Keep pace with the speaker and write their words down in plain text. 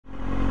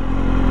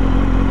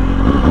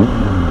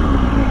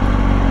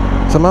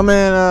So my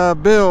man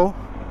Bill,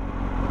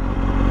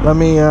 let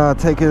me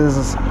take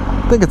his,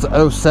 I think it's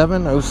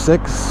 07,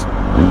 06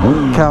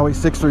 Kawi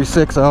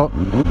 636 out.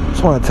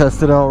 Just want to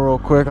test it out real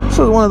quick. This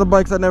is one of the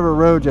bikes I never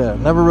rode yet.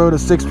 Never rode a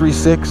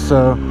 636,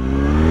 so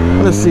I'm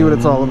gonna see what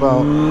it's all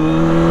about.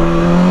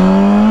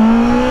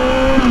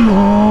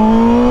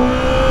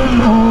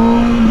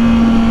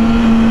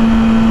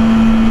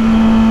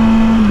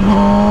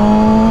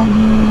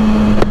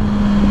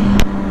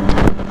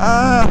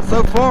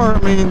 So far, I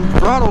mean,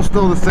 throttle's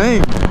still the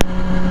same.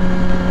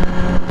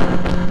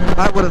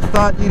 I would have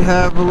thought you'd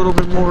have a little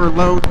bit more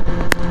low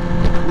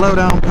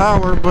down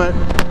power, but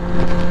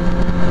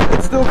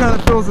it still kind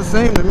of feels the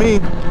same to me.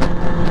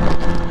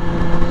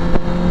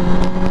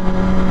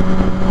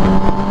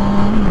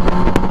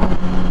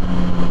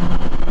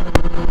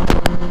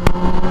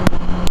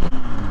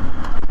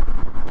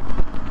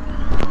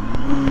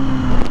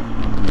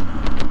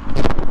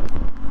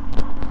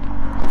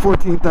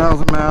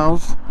 $14,000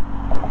 miles.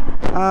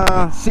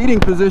 Seating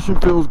position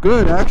feels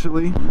good,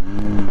 actually.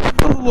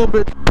 Feels a little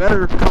bit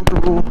better,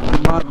 comfortable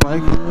than my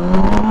bike.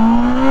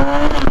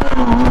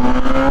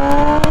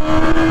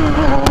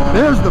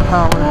 There's the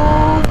power.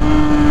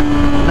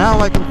 Now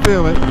I can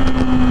feel it.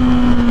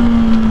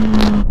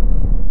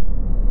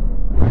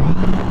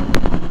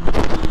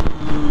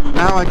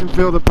 Now I can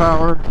feel the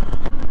power.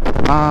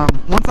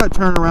 Once I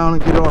turn around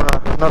and get on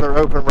another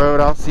open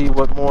road, I'll see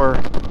what more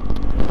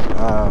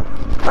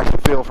I can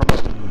feel from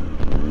it.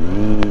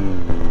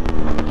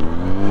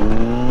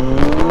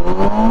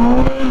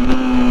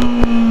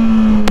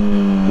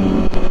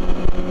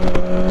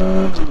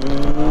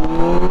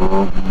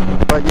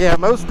 But yeah,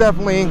 most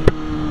definitely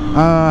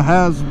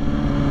has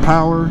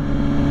power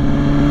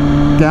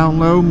down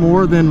low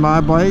more than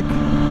my bike,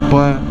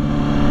 but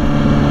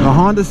the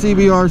Honda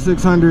CBR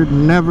 600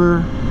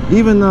 never,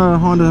 even the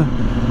Honda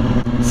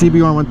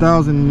CBR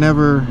 1000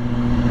 never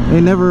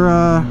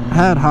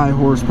had high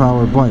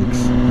horsepower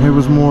bikes. It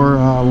was more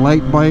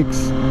light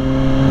bikes,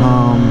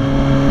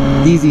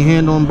 easy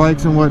handling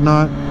bikes and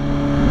whatnot.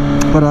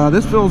 But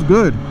this feels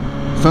good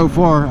so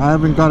far. I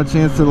haven't got a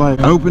chance to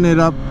like open it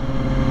up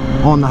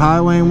on the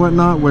highway and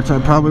whatnot, which I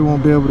probably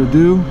won't be able to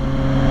do.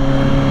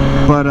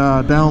 But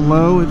down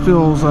low, it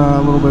feels a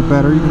little bit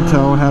better. You can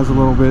tell it has a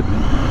little bit,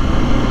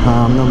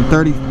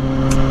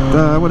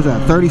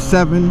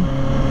 37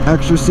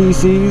 extra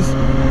cc's.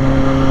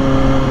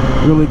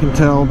 Really can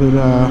tell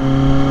that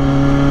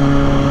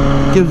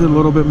gives it a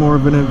little bit more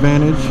of an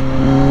advantage.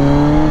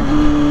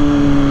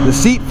 The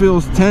seat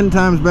feels 10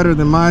 times better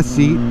than my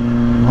seat.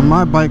 On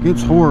my bike,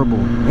 it's horrible.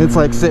 It's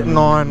like sitting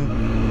on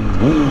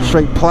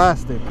straight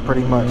plastic,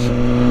 pretty much.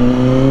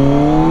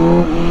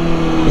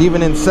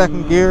 Even in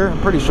second gear, I'm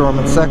pretty sure I'm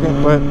in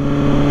second, but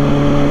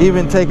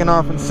even taking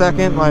off in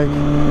second, like,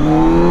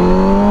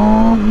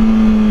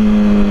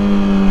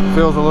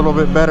 feels a little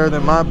bit better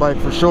than my bike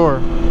for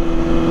sure.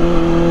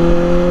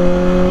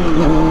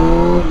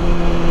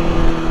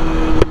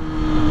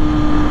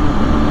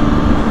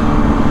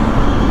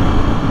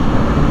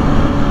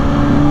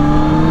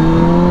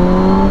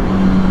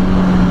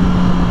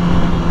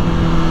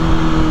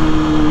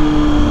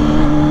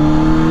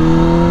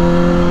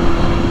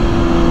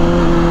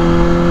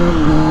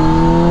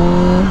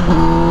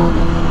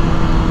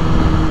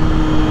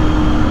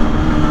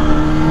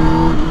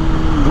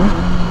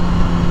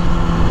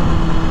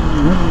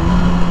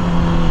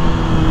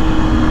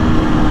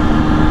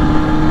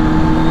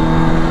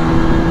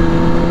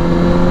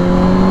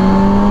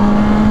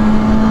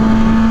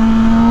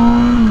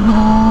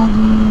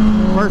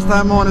 First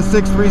time on a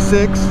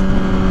 636.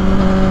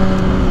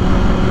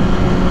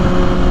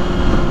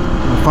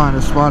 I'll find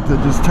a spot to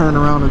just turn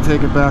around and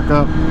take it back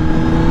up.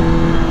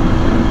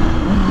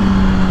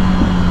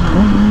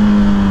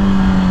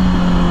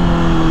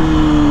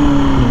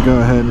 Go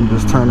ahead and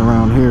just turn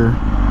around here.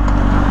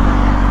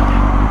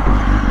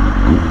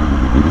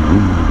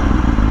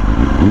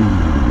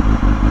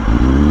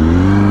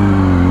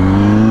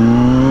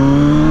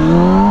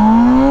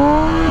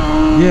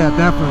 Yeah,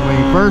 definitely.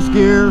 First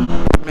gear,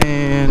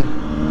 man,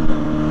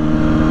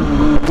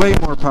 way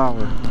more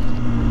power.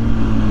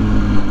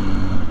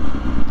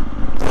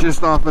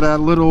 Just off of that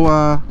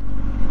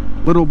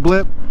little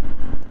blip,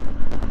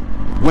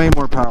 way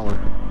more power.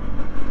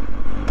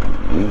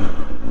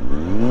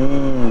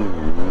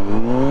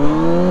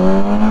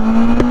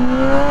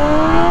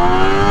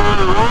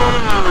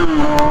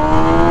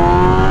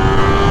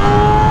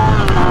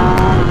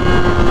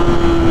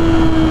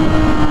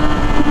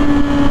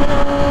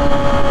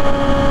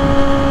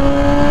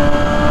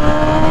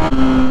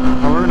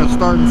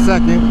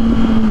 Second,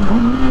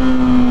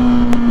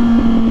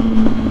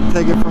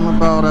 take it from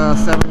about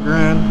 $7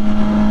 grand.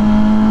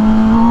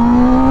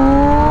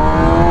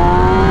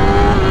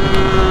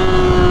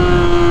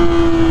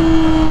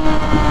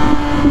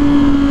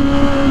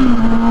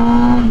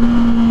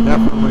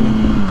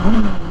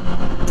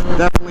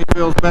 Definitely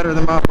feels better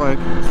than my bike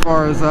as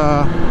far as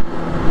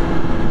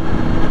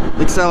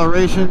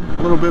acceleration,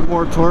 a little bit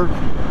more torque.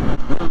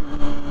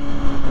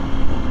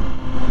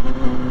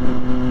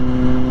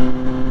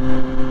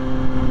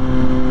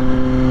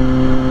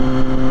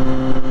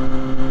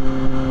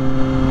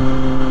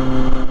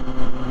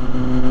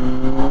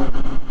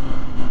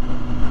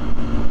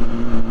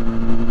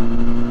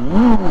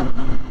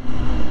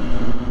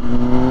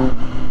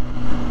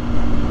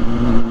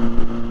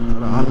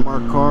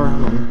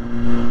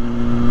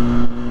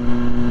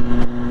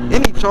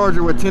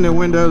 Charger with tinted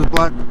windows,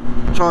 black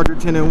Charger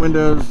tinted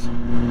windows.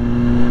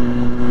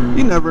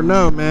 You never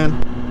know, man.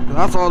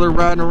 That's all they're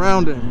riding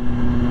around in.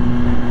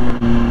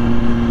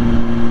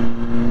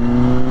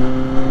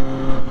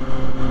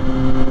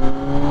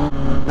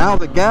 Now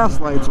the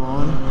gas light's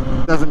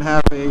on. Doesn't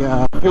have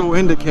a fuel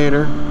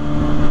indicator,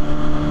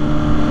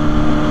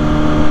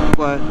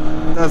 but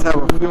it does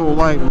have a fuel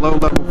light, low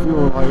level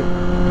fuel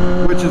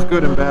light, which is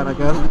good and bad, I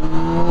guess.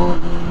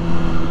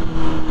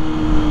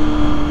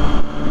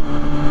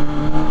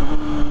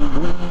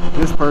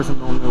 This person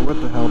don't know what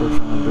the hell they're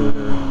trying to do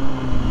here.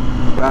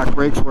 Back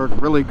brakes work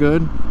really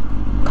good.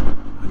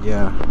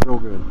 Yeah, real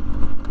good.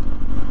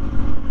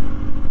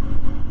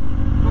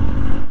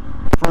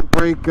 Front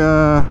brake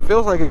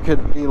feels like it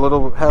could be have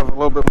a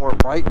little bit more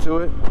bite to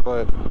it,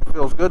 but it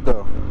feels good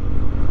though.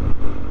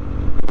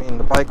 I mean,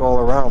 the bike all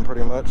around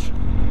pretty much.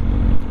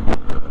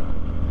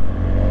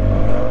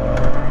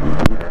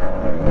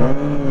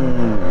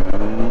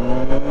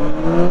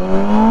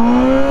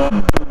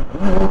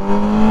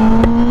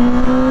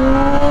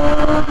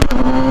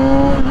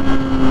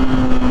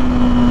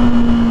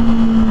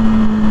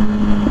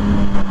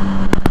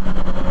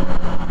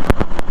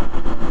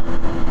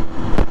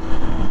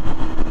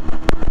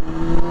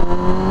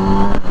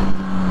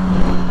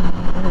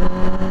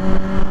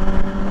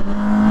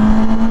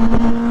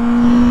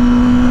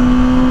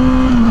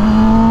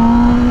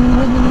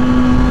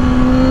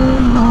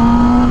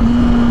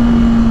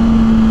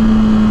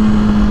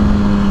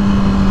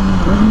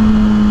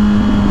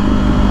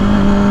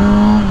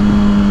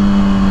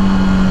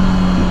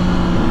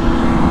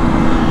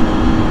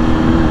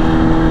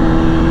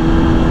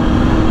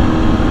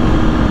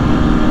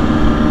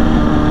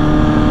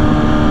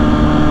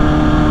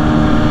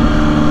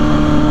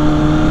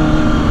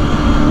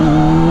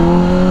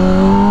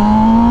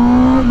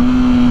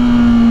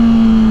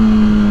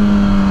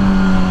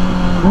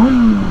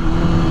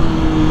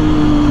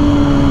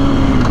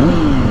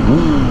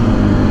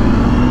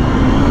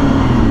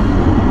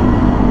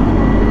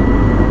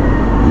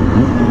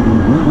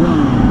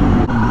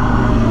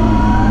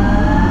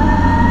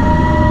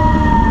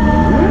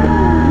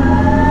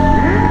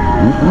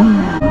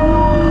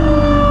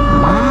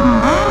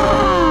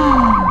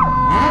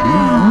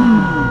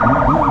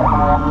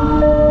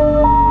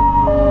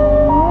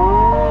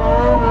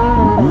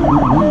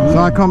 So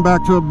I come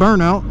back to a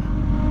burnout,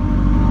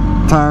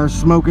 tires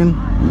smoking.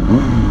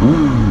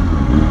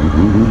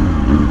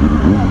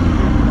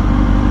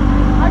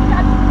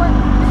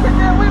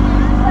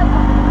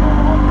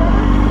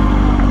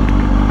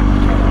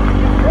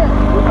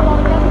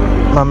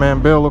 My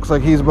man Bill looks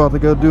like he's about to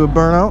go do a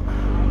burnout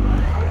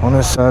on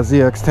this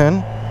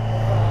ZX-10.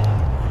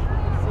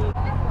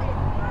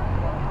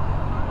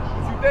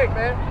 What you think,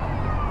 man?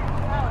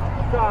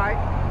 It's alright.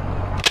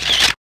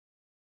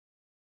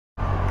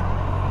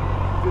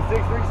 It's a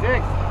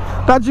 636.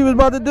 Thought you was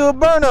about to do a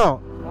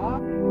burnout.